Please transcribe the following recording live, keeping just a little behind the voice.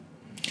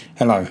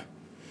Hello,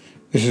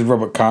 this is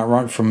Robert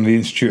Cartwright from the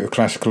Institute of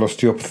Classical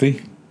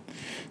Osteopathy.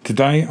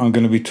 Today I'm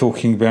going to be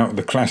talking about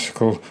the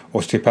classical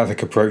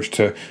osteopathic approach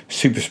to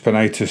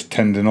supraspinatus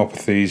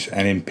tendinopathies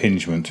and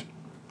impingement.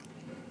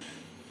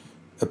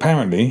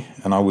 Apparently,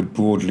 and I would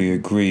broadly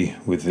agree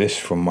with this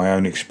from my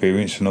own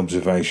experience and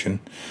observation,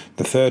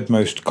 the third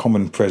most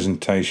common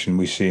presentation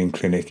we see in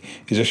clinic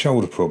is a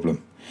shoulder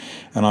problem,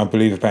 and I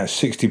believe about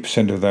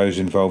 60% of those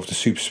involved a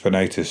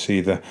supraspinatus,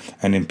 either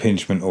an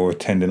impingement or a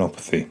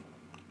tendinopathy.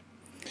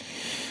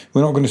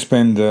 We're not going to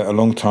spend a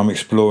long time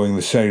exploring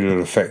the cellular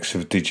effects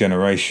of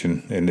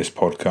degeneration in this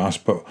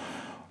podcast, but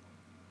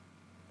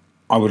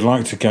I would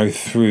like to go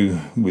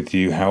through with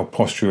you how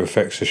posture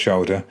affects the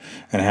shoulder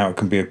and how it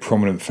can be a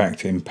prominent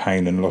factor in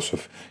pain and loss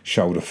of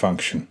shoulder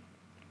function.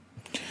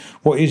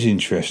 What is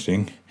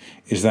interesting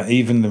is that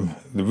even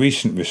the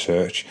recent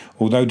research,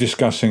 although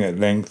discussing at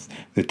length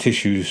the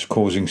tissues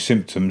causing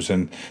symptoms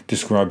and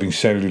describing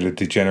cellular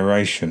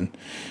degeneration,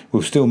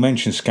 will still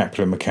mention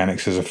scapular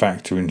mechanics as a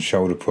factor in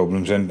shoulder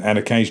problems and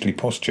occasionally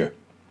posture.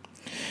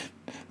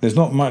 There's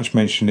not much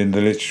mentioned in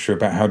the literature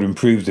about how to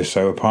improve this,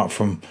 though, apart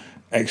from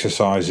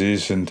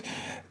exercises and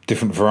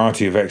different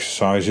variety of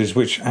exercises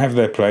which have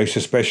their place,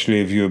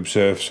 especially if you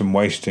observe some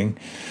wasting,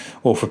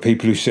 or for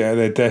people who sit at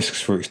their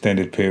desks for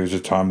extended periods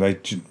of time. They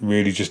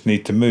really just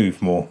need to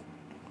move more.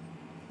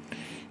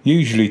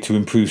 Usually, to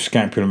improve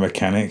scapular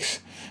mechanics,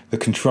 the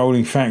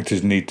controlling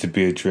factors need to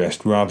be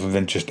addressed rather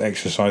than just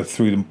exercise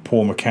through the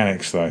poor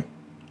mechanics, though.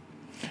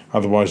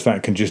 Otherwise,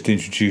 that can just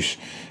introduce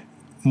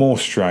more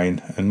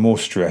strain and more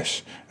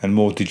stress and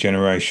more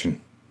degeneration.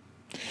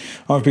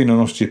 I've been an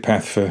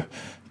osteopath for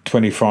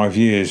 25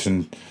 years,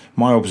 and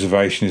my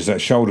observation is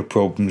that shoulder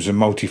problems are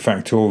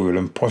multifactorial,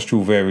 and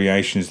postural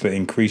variations that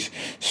increase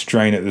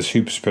strain at the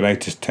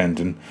supraspinatus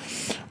tendon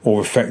or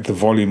affect the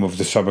volume of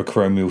the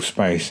subacromial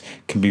space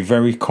can be a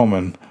very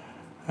common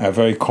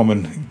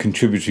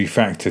contributory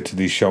factor to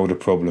these shoulder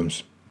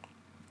problems.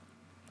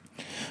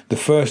 The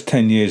first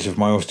 10 years of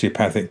my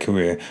osteopathic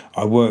career,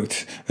 I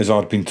worked as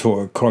I'd been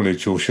taught at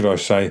college, or should I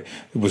say,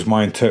 it was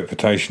my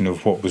interpretation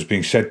of what was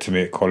being said to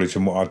me at college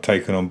and what I'd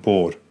taken on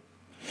board.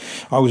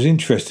 I was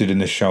interested in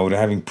the shoulder,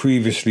 having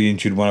previously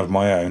injured one of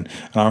my own,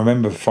 and I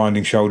remember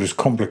finding shoulders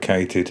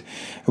complicated,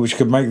 which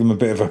could make them a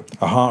bit of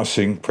a heart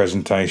sink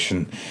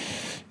presentation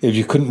if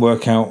you couldn't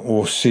work out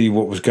or see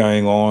what was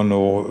going on,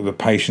 or the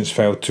patients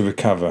failed to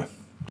recover.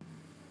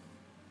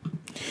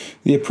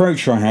 The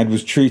approach I had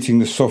was treating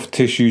the soft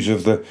tissues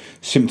of the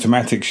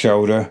symptomatic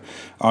shoulder,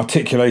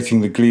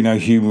 articulating the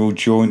glenohumeral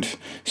joint,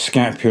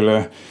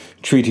 scapula,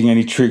 treating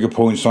any trigger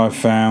points I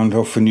found,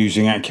 often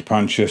using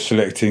acupuncture,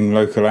 selecting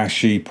local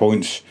Ashi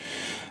points,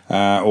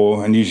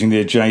 and using the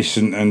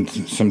adjacent and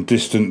some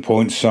distant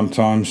points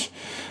sometimes,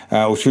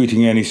 or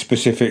treating any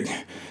specific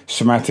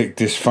somatic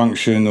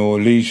dysfunction or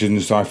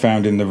lesions I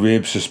found in the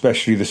ribs,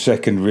 especially the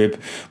second rib,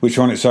 which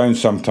on its own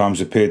sometimes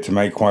appeared to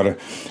make quite a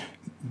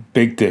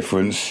big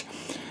difference,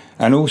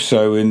 and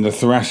also in the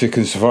thoracic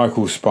and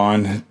cervical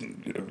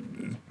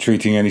spine,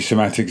 treating any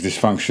somatic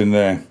dysfunction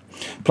there,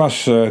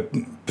 plus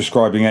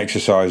prescribing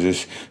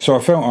exercises. So I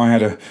felt I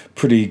had a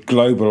pretty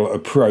global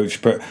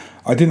approach, but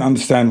I didn't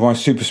understand why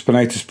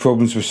supraspinatus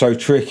problems were so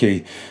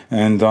tricky,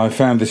 and I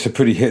found this a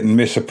pretty hit and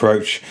miss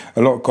approach.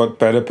 A lot got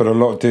better, but a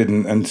lot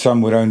didn't, and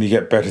some would only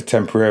get better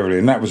temporarily,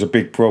 and that was a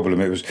big problem.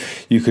 It was,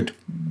 you could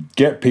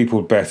get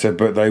people better,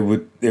 but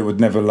it would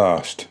never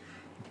last.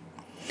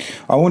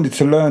 I wanted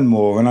to learn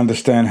more and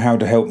understand how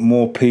to help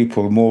more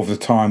people more of the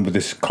time with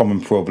this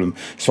common problem.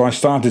 So I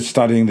started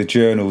studying the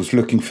journals,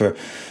 looking for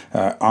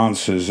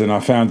answers, and I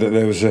found that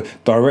there was a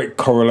direct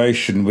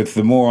correlation with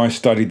the more I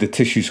studied the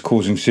tissues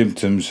causing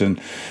symptoms and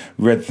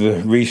read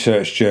the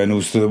research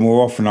journals, the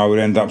more often I would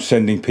end up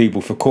sending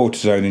people for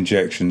cortisone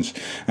injections,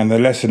 and the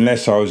less and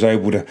less I was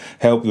able to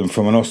help them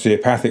from an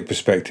osteopathic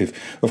perspective.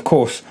 Of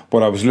course,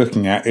 what I was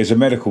looking at is a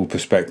medical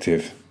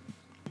perspective.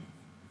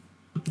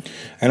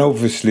 And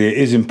obviously it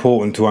is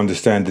important to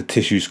understand the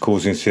tissues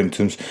causing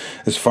symptoms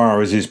as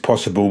far as is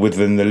possible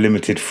within the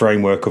limited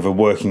framework of a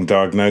working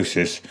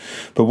diagnosis.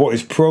 But what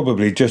is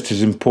probably just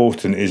as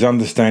important is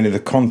understanding the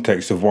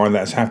context of why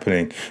that's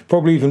happening,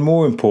 probably even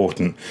more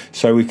important,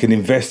 so we can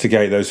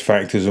investigate those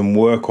factors and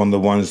work on the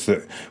ones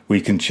that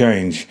we can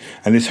change.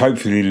 And this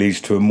hopefully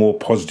leads to a more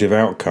positive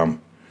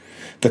outcome.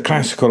 The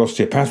classical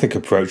osteopathic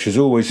approach has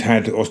always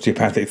had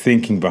osteopathic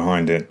thinking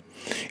behind it.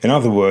 In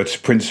other words,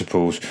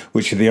 principles,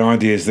 which are the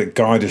ideas that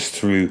guide us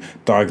through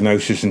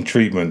diagnosis and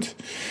treatment.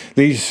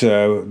 These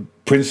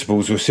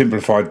principles were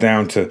simplified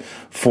down to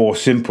 4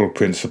 simple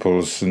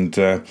principles, and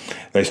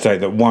they state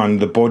that 1,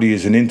 the body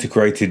is an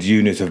integrated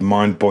unit of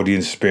mind, body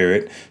and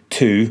spirit.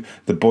 2,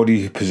 the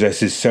body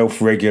possesses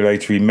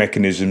self-regulatory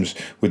mechanisms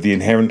with the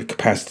inherent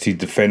capacity to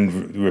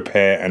defend,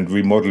 repair and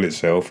remodel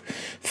itself.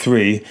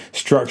 3,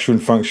 structure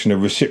and function are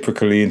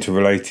reciprocally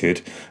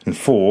interrelated. And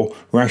 4,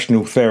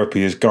 rational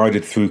therapy is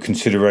guided through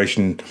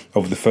consideration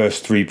of the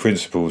first 3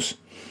 principles.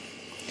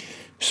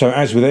 So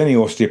as with any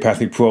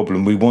osteopathic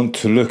problem, we want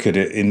to look at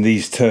it in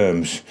these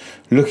terms,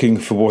 looking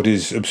for what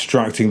is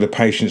obstructing the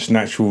patient's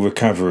natural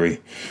recovery.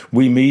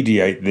 We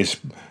mediate this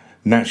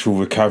natural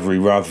recovery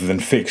rather than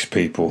fix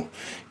people.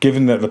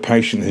 Given that the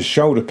patient has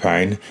shoulder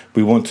pain,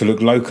 we want to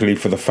look locally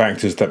for the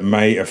factors that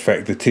may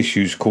affect the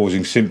tissues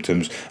causing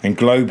symptoms and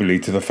globally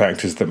to the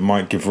factors that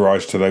might give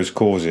rise to those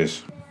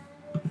causes.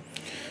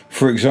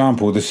 For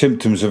example, the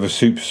symptoms of a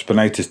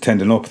supraspinatus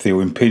tendinopathy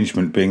or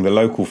impingement being the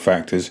local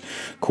factors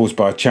caused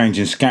by a change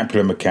in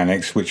scapular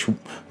mechanics, which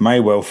may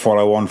well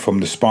follow on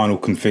from the spinal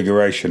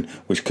configuration,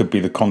 which could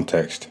be the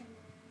context.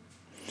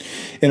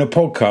 In a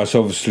podcast,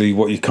 obviously,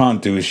 what you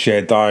can't do is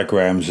share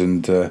diagrams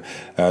and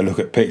look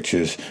at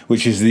pictures,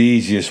 which is the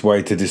easiest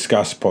way to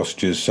discuss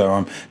postures, so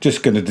I'm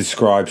just going to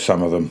describe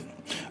some of them.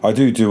 I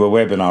do a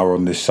webinar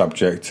on this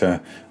subject,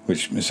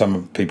 which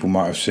some people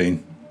might have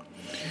seen.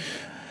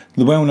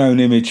 The well-known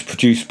image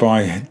produced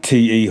by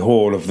T.E.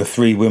 Hall of the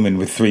three women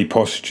with three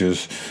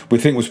postures, we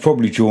think was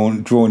probably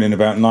drawn in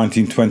about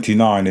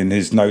 1929 in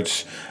his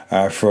notes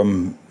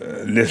from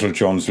Little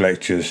John's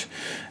lectures,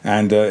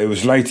 and it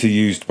was later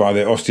used by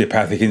the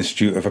Osteopathic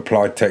Institute of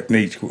Applied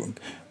Technique,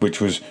 which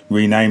was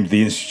renamed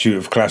the Institute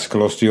of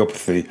Classical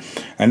Osteopathy,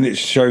 and it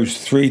shows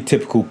three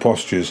typical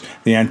postures: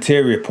 the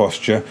anterior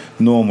posture,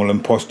 normal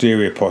and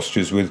posterior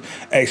postures, with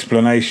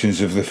explanations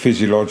of the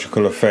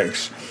physiological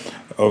effects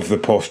of the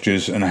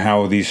postures and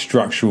how these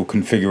structural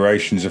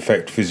configurations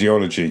affect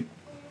physiology.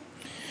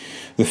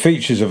 The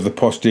features of the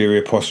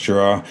posterior posture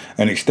are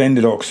an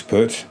extended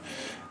occiput,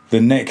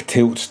 the neck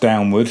tilts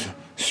downward,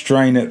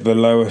 strain at the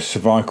lower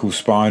cervical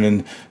spine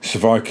and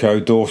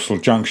cervico-dorsal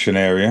junction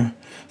area,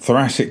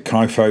 thoracic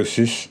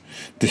kyphosis,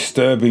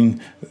 disturbing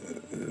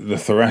the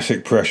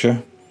thoracic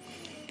pressure,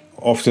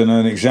 often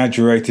an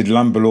exaggerated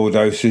lumbar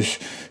lordosis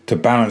to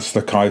balance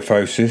the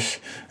kyphosis,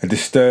 a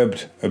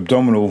disturbed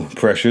abdominal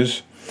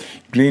pressures,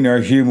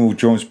 glenohumeral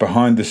joints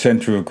behind the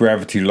centre of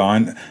gravity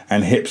line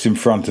and hips in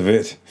front of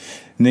it,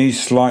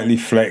 knees slightly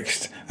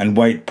flexed and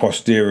weight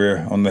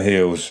posterior on the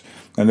heels.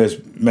 And there's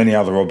many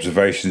other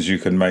observations you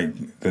can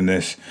make than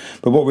this.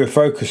 But what we're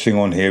focusing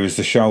on here is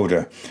the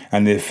shoulder,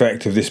 and the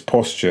effect of this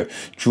posture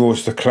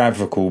draws the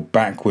clavicle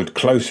backward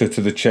closer to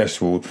the chest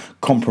wall,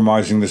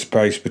 compromising the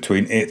space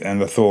between it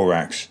and the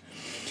thorax.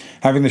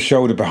 Having the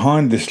shoulder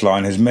behind this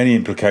line has many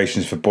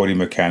implications for body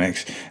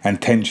mechanics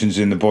and tensions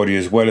in the body,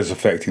 as well as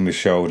affecting the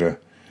shoulder.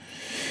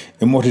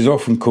 In what is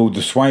often called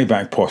the sway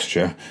back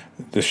posture,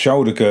 the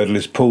shoulder girdle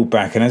is pulled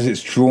back, and as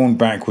it's drawn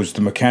backwards,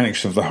 the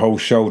mechanics of the whole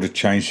shoulder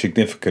change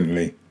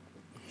significantly.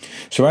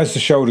 So as the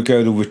shoulder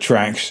girdle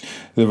retracts,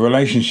 the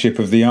relationship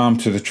of the arm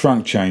to the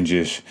trunk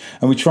changes,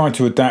 and we try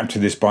to adapt to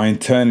this by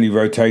internally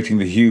rotating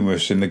the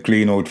humerus in the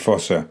glenoid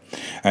fossa,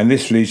 and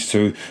this leads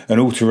to an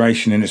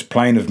alteration in its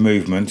plane of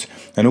movement,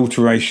 an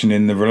alteration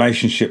in the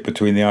relationship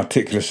between the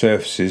articular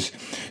surfaces,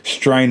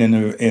 strain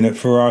in a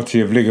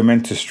variety of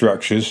ligamentous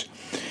structures,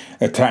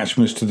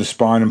 attachments to the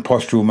spine and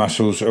postural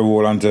muscles are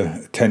all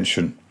under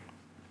tension.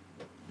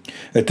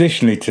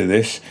 Additionally to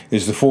this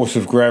is the force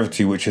of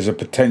gravity, which has a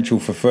potential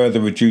for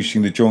further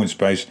reducing the joint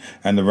space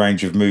and the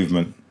range of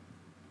movement.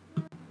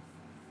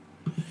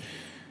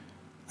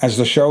 As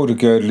the shoulder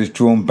girdle is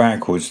drawn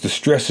backwards, the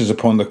stresses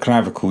upon the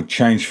clavicle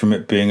change from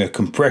it being a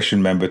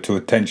compression member to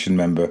a tension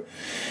member.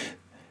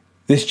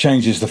 This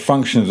changes the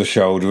function of the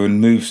shoulder and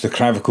moves the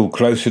clavicle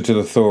closer to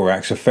the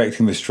thorax,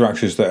 affecting the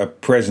structures that are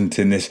present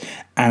in this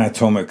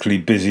anatomically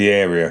busy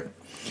area.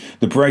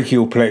 The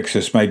brachial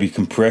plexus may be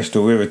compressed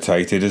or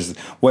irritated, as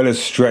well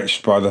as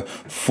stretched by the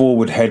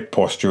forward head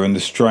posture and the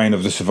strain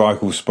of the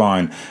cervical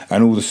spine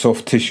and all the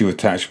soft tissue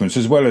attachments,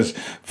 as well as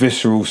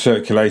visceral,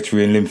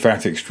 circulatory and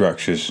lymphatic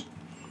structures.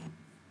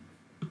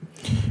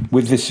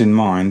 With this in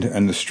mind,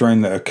 and the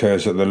strain that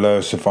occurs at the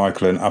lower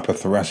cervical and upper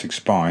thoracic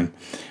spine,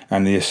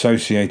 and the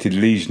associated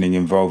lesioning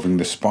involving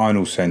the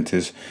spinal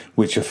centres,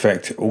 which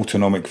affect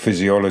autonomic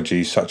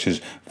physiology such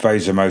as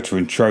vasomotor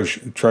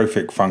and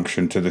trophic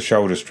function to the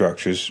shoulder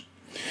structures,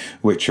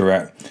 which are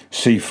at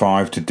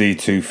C5 to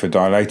D2 for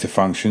dilator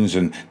functions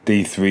and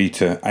D3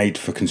 to 8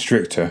 for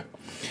constrictor.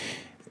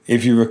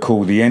 If you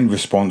recall, the end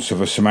response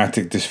of a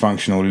somatic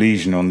dysfunctional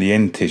lesion on the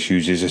end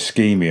tissues is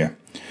ischemia,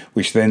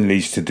 which then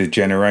leads to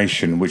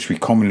degeneration, which we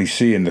commonly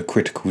see in the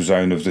critical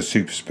zone of the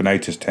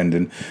supraspinatus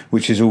tendon,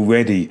 which is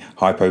already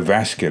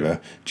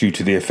hypovascular due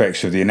to the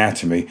effects of the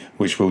anatomy,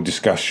 which we'll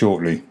discuss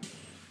shortly.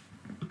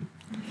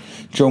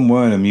 John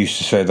Wernham used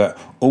to say that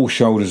all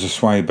shoulders are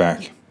sway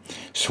back.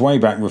 Sway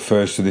back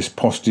refers to this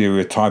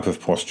posterior type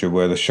of posture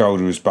where the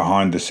shoulder is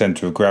behind the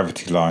centre of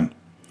gravity line.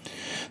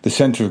 The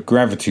centre of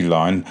gravity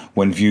line,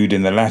 when viewed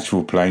in the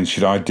lateral plane,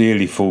 should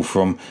ideally fall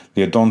from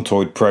the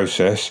odontoid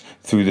process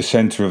through the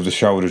centre of the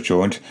shoulder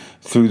joint,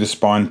 through the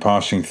spine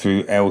passing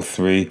through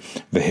L3,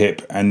 the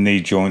hip and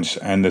knee joints,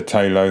 and the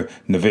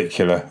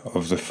talo-navicular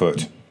of the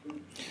foot.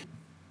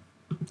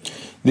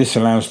 This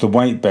allows the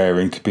weight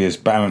bearing to be as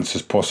balanced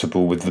as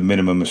possible with the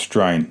minimum of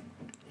strain.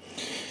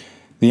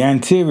 The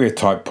anterior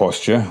type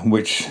posture,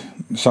 which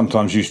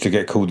sometimes used to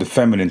get called the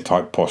feminine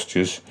type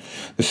postures,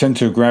 the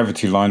centre of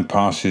gravity line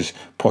passes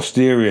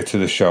posterior to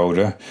the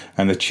shoulder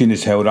and the chin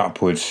is held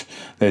upwards.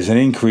 There's an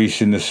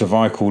increase in the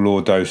cervical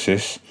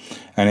lordosis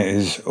and it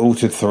is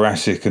altered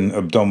thoracic and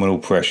abdominal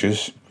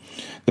pressures.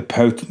 The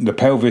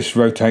pelvis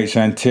rotates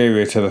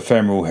anterior to the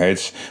femoral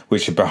heads,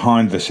 which are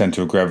behind the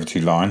centre of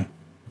gravity line.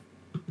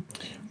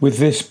 With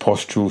this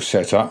postural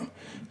setup,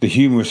 the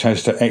humerus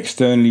has to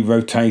externally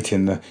rotate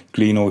in the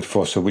glenoid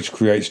fossa, which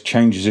creates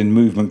changes in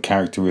movement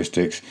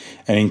characteristics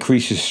and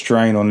increases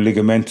strain on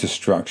ligamentous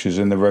structures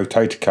in the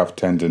rotator cuff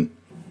tendon.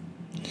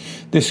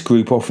 This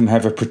group often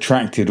have a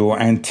protracted or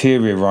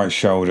anterior right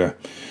shoulder,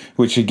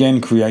 which again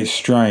creates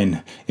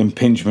strain,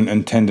 impingement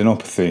and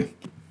tendinopathy.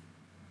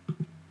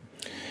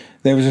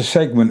 There is a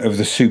segment of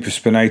the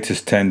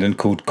supraspinatus tendon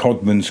called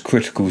Codman's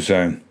critical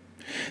zone.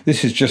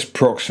 This is just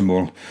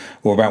proximal,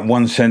 or about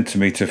 1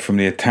 centimetre from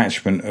the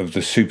attachment of the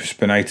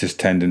supraspinatus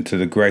tendon to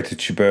the greater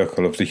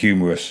tubercle of the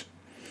humerus.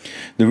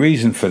 The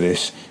reason for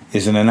this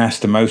is an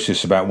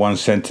anastomosis about 1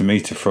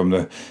 centimetre from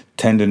the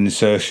tendon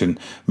insertion,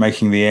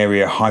 making the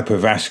area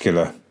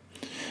hypervascular.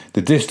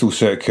 The distal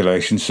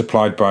circulation,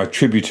 supplied by a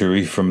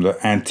tributary from the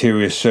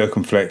anterior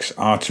circumflex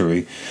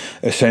artery,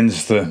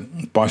 ascends the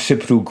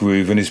bicipital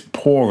groove and is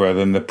poorer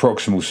than the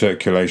proximal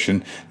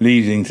circulation,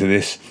 leading to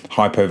this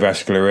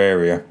hypovascular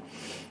area.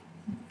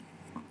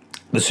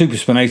 The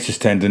supraspinatus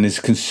tendon is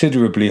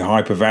considerably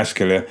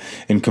hypervascular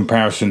in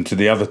comparison to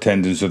the other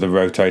tendons of the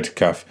rotator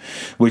cuff,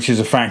 which is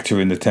a factor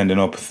in the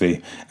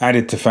tendinopathy.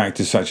 Added to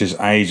factors such as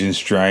age and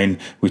strain,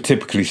 we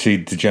typically see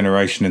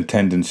degeneration and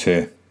tendons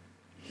here.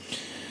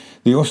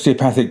 The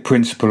osteopathic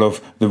principle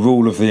of the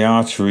rule of the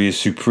artery is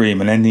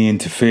supreme, and any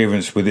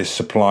interference with its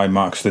supply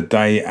marks the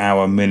day,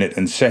 hour, minute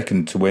and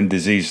second to when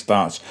disease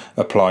starts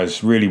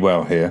applies really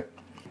well here.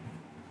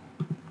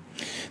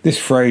 This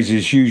phrase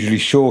is usually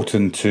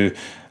shortened to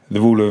the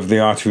rule of the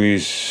artery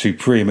is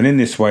supreme, and in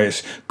this way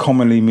it's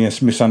commonly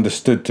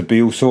misunderstood to be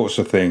all sorts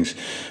of things.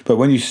 But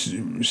when you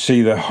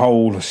see the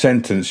whole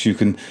sentence, you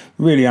can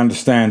really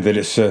understand that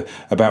it's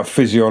about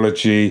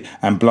physiology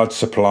and blood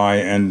supply,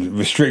 and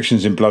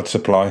restrictions in blood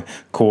supply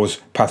cause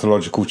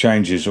pathological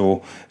changes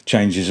or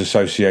changes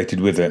associated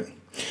with it.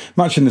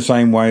 Much in the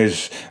same way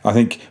as I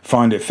think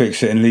find it,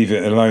 fix it and leave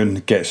it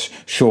alone gets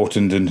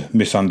shortened and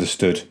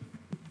misunderstood.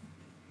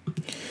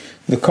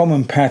 The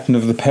common pattern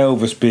of the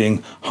pelvis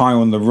being high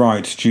on the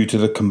right due to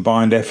the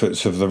combined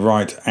efforts of the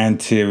right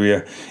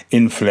anterior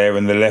inflare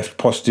and the left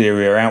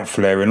posterior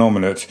outflare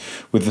innominate,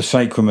 with the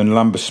sacrum and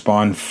lumbar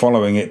spine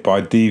following it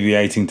by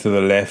deviating to the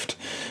left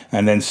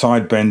and then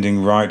side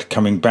bending right,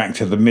 coming back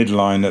to the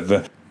midline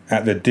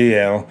at the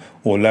DL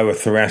or lower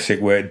thoracic,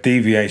 where it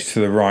deviates to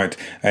the right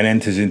and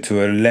enters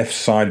into a left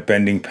side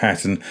bending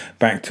pattern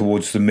back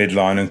towards the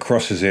midline and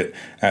crosses it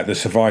at the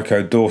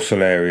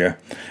cervico-dorsal area,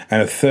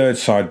 and a third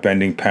side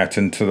bending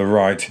pattern to the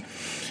right,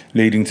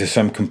 leading to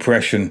some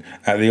compression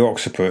at the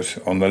occiput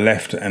on the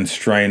left and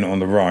strain on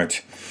the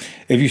right.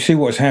 If you see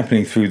what's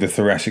happening through the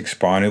thoracic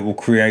spine, it will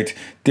create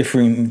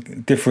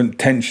different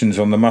tensions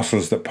on the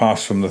muscles that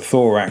pass from the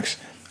thorax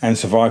and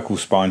cervical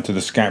spine to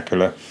the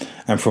scapula,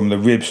 and from the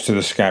ribs to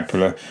the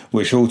scapula,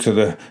 which alter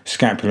the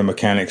scapular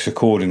mechanics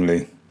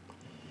accordingly.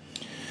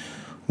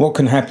 What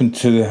can happen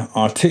to the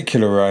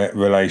articular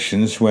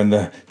relations when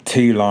the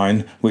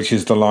T-line, which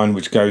is the line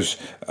which goes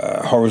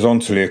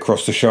horizontally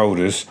across the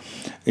shoulders,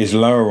 is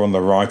lower on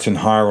the right and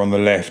higher on the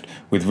left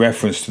with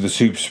reference to the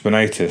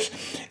supraspinatus,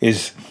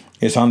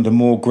 is under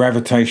more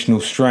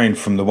gravitational strain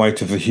from the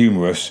weight of the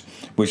humerus,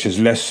 which has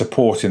less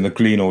support in the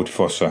glenoid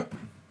fossa.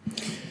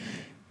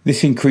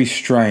 This increased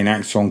strain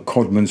acts on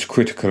Codman's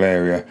critical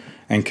area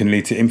and can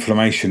lead to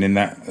inflammation in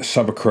that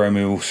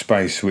subacromial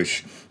space,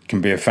 which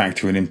can be a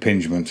factor in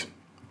impingement.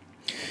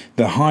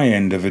 The high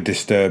end of a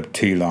disturbed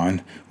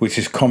T-line, which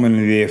is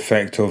commonly the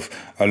effect of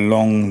a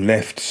long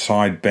left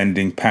side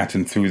bending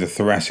pattern through the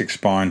thoracic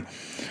spine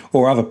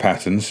or other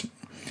patterns,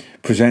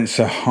 presents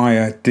a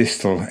higher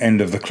distal end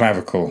of the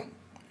clavicle.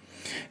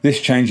 This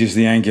changes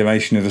the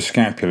angulation of the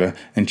scapula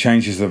and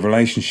changes the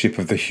relationship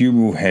of the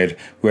humeral head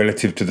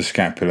relative to the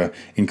scapula,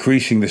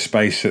 increasing the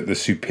space at the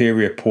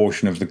superior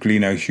portion of the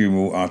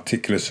glenohumeral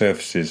articular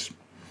surfaces.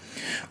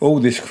 All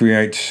this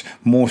creates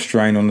more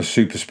strain on the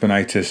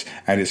supraspinatus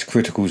at its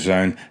critical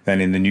zone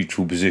than in the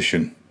neutral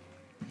position.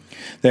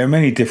 There are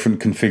many different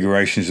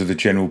configurations of the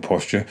general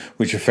posture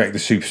which affect the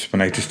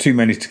supraspinatus, too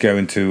many to go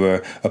into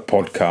a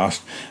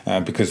podcast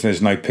because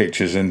there's no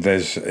pictures and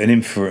there's an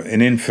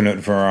infinite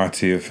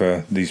variety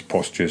of these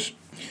postures.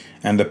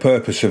 And the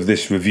purpose of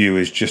this review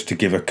is just to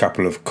give a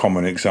couple of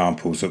common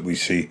examples that we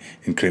see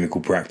in clinical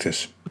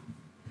practice.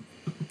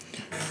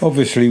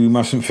 Obviously, we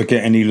mustn't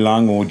forget any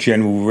lung or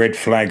general red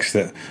flags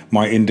that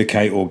might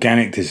indicate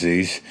organic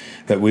disease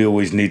that we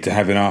always need to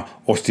have in our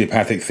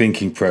osteopathic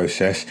thinking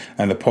process,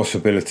 and the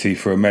possibility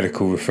for a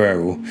medical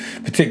referral,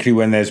 particularly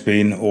when there's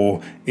been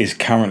or is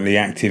currently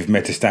active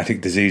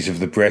metastatic disease of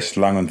the breast,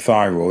 lung and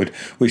thyroid,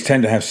 which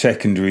tend to have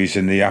secondaries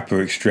in the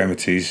upper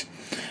extremities,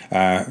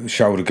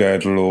 shoulder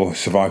girdle or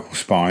cervical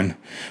spine,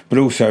 but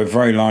also a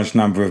very large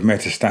number of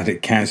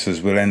metastatic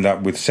cancers will end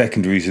up with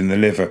secondaries in the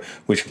liver,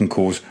 which can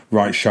cause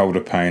right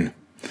shoulder pain.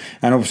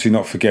 And obviously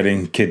not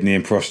forgetting kidney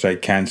and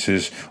prostate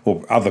cancers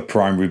or other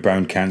primary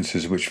bone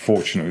cancers, which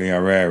fortunately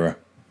are rarer.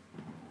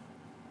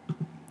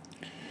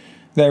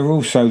 There are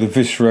also the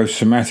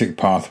viscerosomatic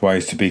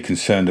pathways to be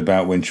concerned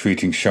about when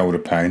treating shoulder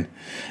pain,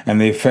 and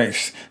the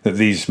effects that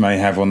these may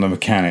have on the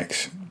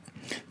mechanics.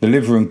 The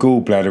liver and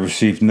gallbladder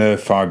receive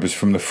nerve fibres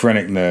from the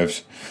phrenic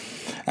nerves,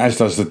 as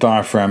does the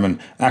diaphragm,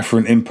 and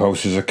afferent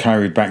impulses are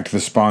carried back to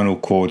the spinal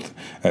cord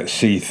at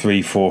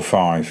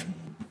C345.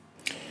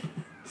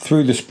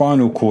 Through the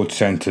spinal cord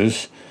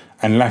centres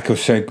and lack of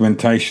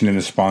segmentation in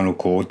the spinal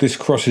cord, this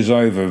crosses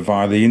over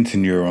via the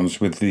interneurons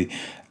with the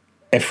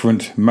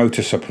efferent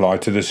motor supply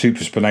to the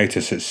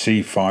supraspinatus at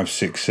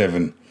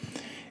C567.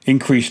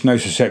 Increased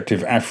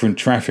nociceptive afferent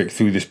traffic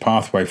through this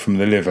pathway from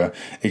the liver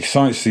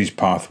excites these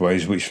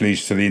pathways, which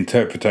leads to the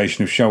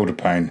interpretation of shoulder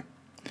pain.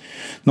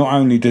 Not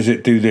only does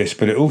it do this,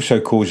 but it also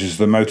causes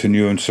the motor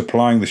neurons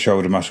supplying the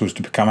shoulder muscles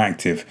to become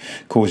active,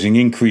 causing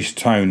increased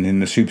tone in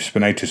the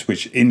supraspinatus,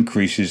 which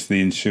increases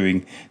the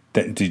ensuing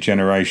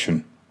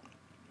degeneration.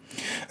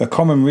 A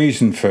common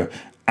reason for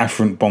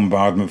afferent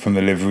bombardment from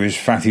the liver is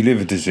fatty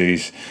liver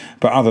disease,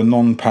 but other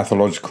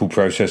non-pathological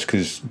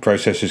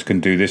processes can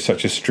do this,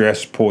 such as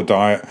stress, poor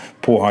diet,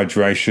 poor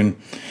hydration,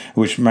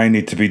 which may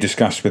need to be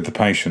discussed with the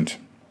patient.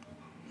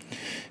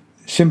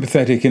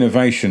 Sympathetic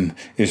innervation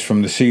is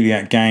from the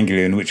celiac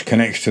ganglion, which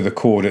connects to the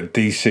cord at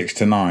D6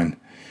 to 9.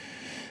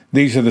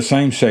 These are the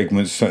same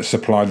segments that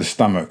supply the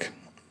stomach.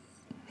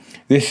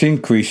 This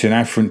increase in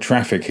afferent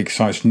traffic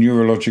excites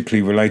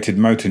neurologically related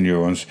motor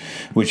neurons,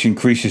 which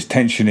increases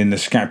tension in the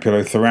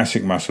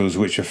scapulothoracic muscles,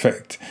 which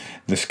affect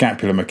the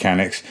scapular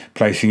mechanics,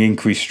 placing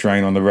increased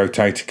strain on the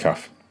rotator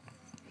cuff.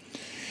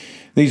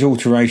 These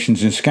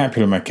alterations in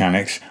scapular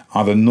mechanics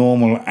are the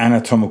normal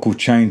anatomical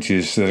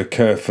changes that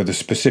occur for the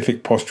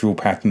specific postural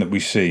pattern that we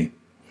see.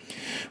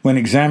 When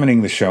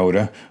examining the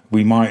shoulder,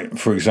 we might,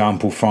 for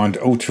example, find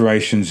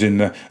alterations in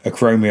the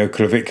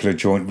acromioclavicular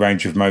joint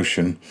range of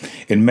motion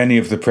in many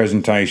of the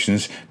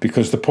presentations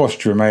because the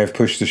posturer may have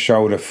pushed the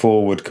shoulder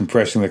forward,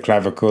 compressing the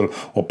clavicle,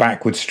 or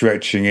backward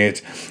stretching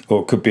it,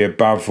 or it could be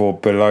above or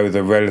below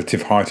the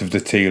relative height of the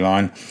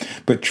T-line.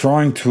 But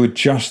trying to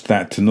adjust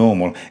that to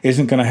normal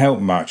isn't going to help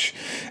much,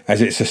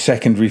 as it's a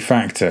secondary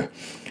factor.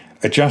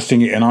 Adjusting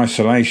it in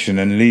isolation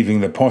and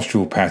leaving the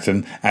postural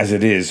pattern as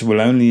it is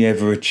will only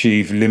ever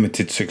achieve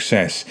limited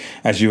success,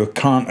 as you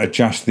can't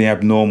adjust the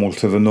abnormal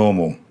to the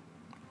normal.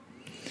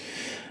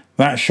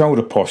 That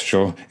shoulder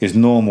posture is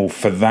normal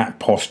for that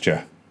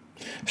posture,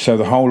 so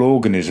the whole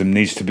organism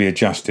needs to be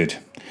adjusted.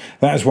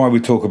 That is why we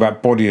talk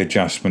about body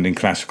adjustment in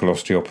classical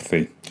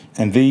osteopathy.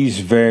 And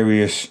these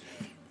various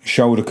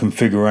shoulder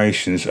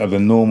configurations are the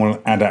normal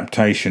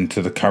adaptation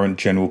to the current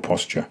general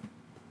posture.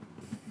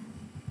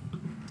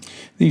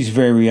 These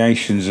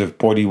variations of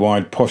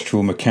body-wide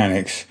postural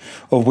mechanics,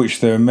 of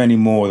which there are many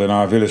more than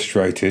I've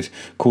illustrated,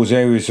 cause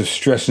areas of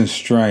stress and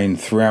strain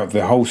throughout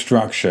the whole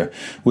structure,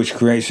 which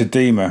creates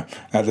edema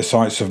at the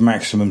sites of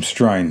maximum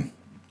strain.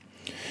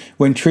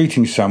 When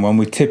treating someone,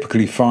 we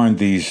typically find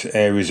these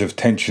areas of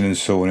tension and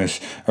soreness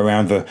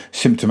around the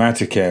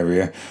symptomatic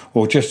area,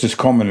 or just as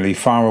commonly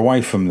far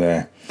away from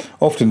there.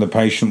 Often the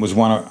patient was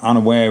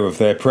unaware of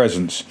their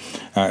presence,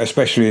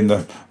 especially in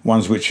the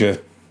ones which are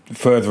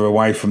further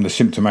away from the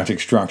symptomatic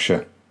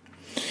structure.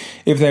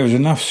 If there is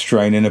enough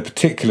strain in a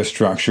particular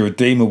structure,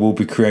 edema will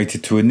be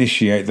created to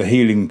initiate the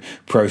healing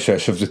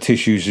process of the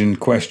tissues in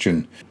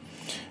question.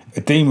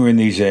 Edema in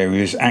these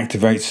areas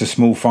activates the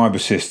small fibre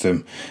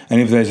system, and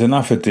if there's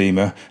enough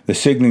edema, the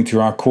signalling to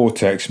our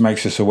cortex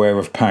makes us aware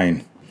of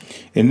pain.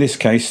 In this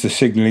case, the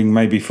signalling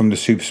may be from the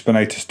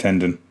supraspinatus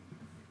tendon.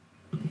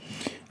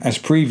 As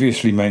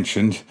previously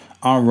mentioned,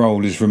 our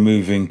role is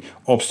removing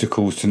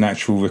obstacles to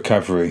natural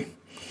recovery.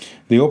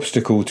 The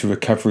obstacle to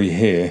recovery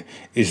here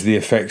is the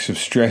effects of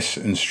stress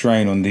and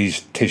strain on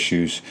these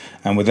tissues,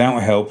 and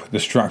without help the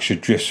structure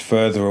drifts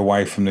further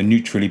away from the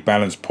neutrally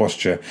balanced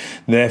posture,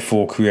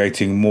 therefore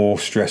creating more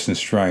stress and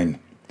strain.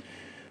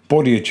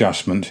 Body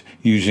adjustment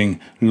using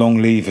long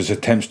levers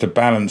attempts to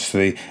balance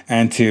the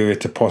anterior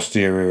to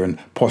posterior and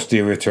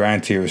posterior to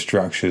anterior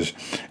structures,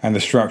 and the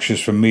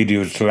structures from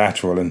medial to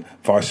lateral and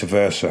vice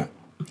versa.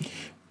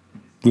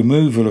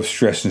 Removal of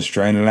stress and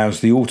strain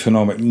allows the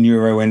autonomic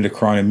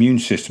neuroendocrine immune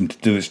system to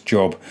do its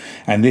job,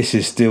 and this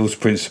is Still's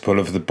principle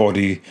of the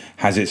body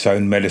has its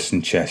own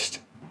medicine chest.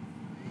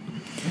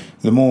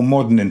 The more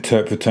modern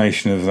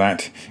interpretation of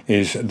that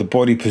is the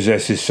body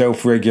possesses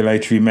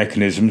self-regulatory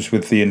mechanisms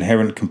with the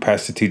inherent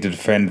capacity to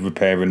defend,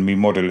 repair and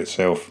remodel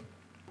itself.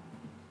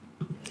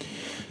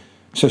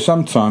 So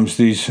sometimes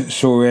these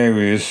sore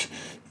areas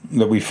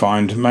that we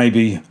find may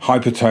be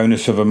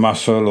hypertonus of a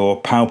muscle or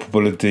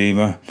palpable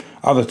edema.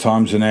 Other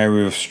times an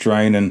area of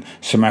strain and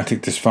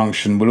somatic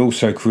dysfunction will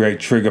also create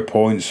trigger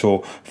points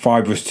or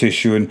fibrous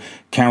tissue, and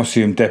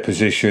calcium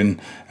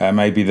deposition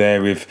may be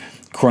there if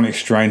chronic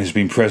strain has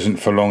been present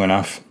for long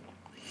enough.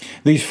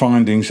 These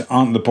findings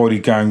aren't the body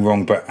going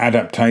wrong, but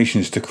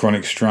adaptations to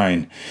chronic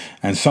strain,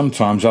 and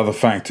sometimes other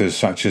factors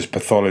such as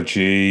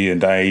pathology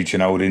and age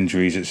and old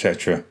injuries,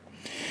 etc.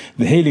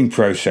 The healing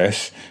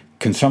process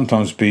can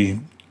sometimes be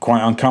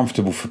quite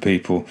uncomfortable for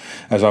people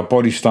as our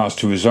body starts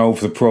to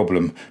resolve the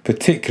problem,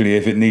 particularly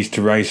if it needs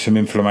to raise some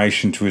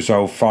inflammation to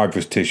resolve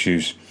fibrous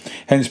tissues.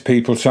 Hence,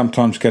 people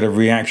sometimes get a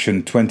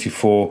reaction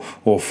 24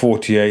 or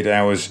 48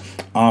 hours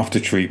after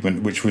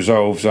treatment, which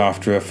resolves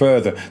after a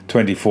further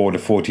 24 to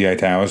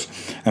 48 hours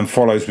and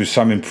follows with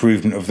some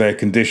improvement of their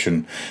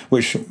condition,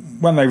 which,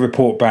 when they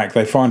report back,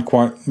 they find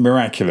quite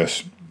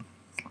miraculous.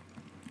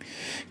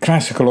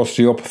 Classical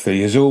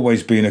osteopathy has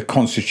always been a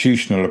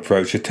constitutional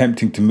approach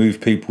attempting to move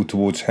people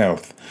towards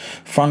health,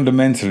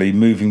 fundamentally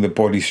moving the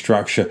body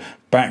structure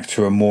back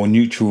to a more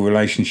neutral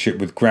relationship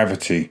with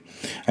gravity,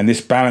 and this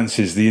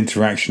balances the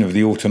interaction of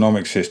the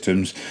autonomic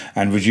systems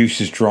and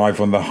reduces drive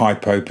on the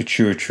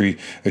hypopituitary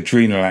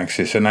adrenal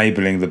axis,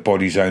 enabling the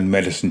body's own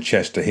medicine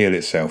chest to heal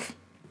itself.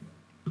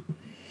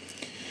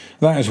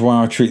 That is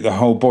why I treat the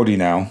whole body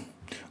now.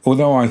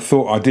 Although I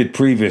thought I did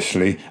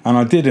previously, and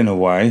I did in a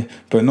way,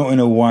 but not in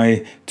a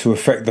way to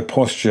affect the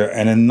posture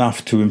and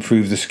enough to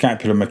improve the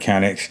scapular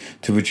mechanics,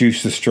 to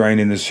reduce the strain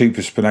in the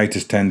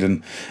supraspinatus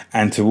tendon,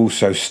 and to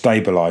also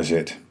stabilise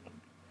it.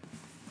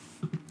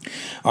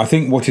 I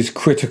think what is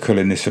critical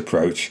in this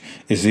approach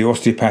is the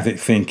osteopathic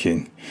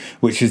thinking,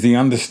 which is the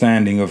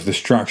understanding of the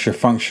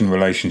structure-function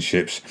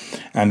relationships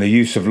and the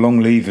use of long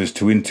levers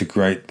to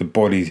integrate the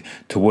body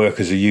to work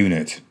as a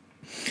unit,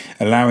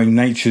 allowing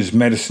nature's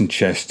medicine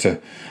chest to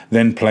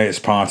then play its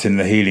part in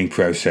the healing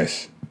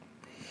process.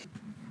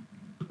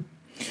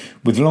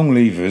 With long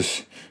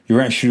levers, you're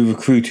actually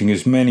recruiting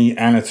as many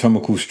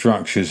anatomical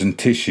structures and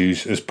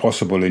tissues as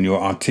possible in your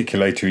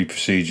articulatory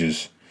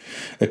procedures,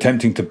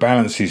 attempting to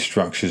balance these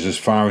structures as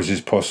far as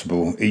is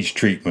possible each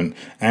treatment,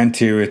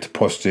 anterior to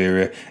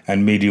posterior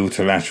and medial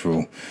to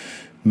lateral,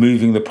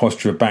 moving the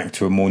posture back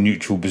to a more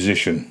neutral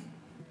position.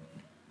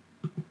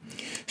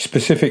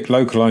 Specific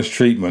localized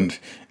treatment,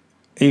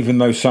 even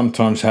though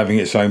sometimes having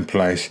its own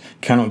place,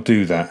 cannot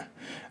do that,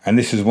 and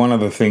this is one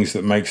of the things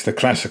that makes the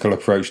classical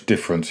approach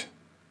different.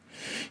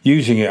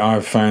 Using it, I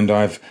have found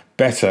I have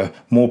better,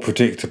 more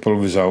predictable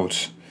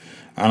results,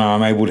 and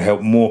I'm able to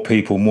help more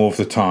people more of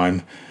the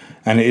time,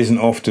 and it isn't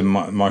often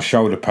my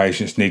shoulder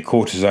patients need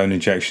cortisone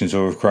injections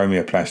or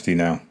acromioplasty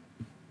now.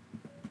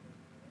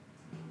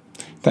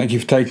 Thank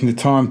you for taking the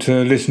time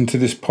to listen to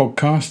this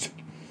podcast.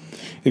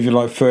 If you'd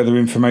like further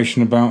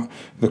information about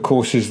the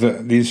courses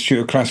that the Institute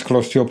of Classical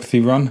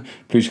Osteopathy run,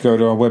 please go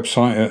to our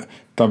website at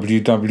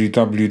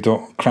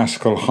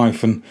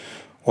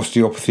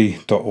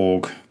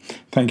www.classical-osteopathy.org.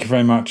 Thank you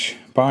very much.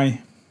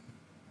 Bye.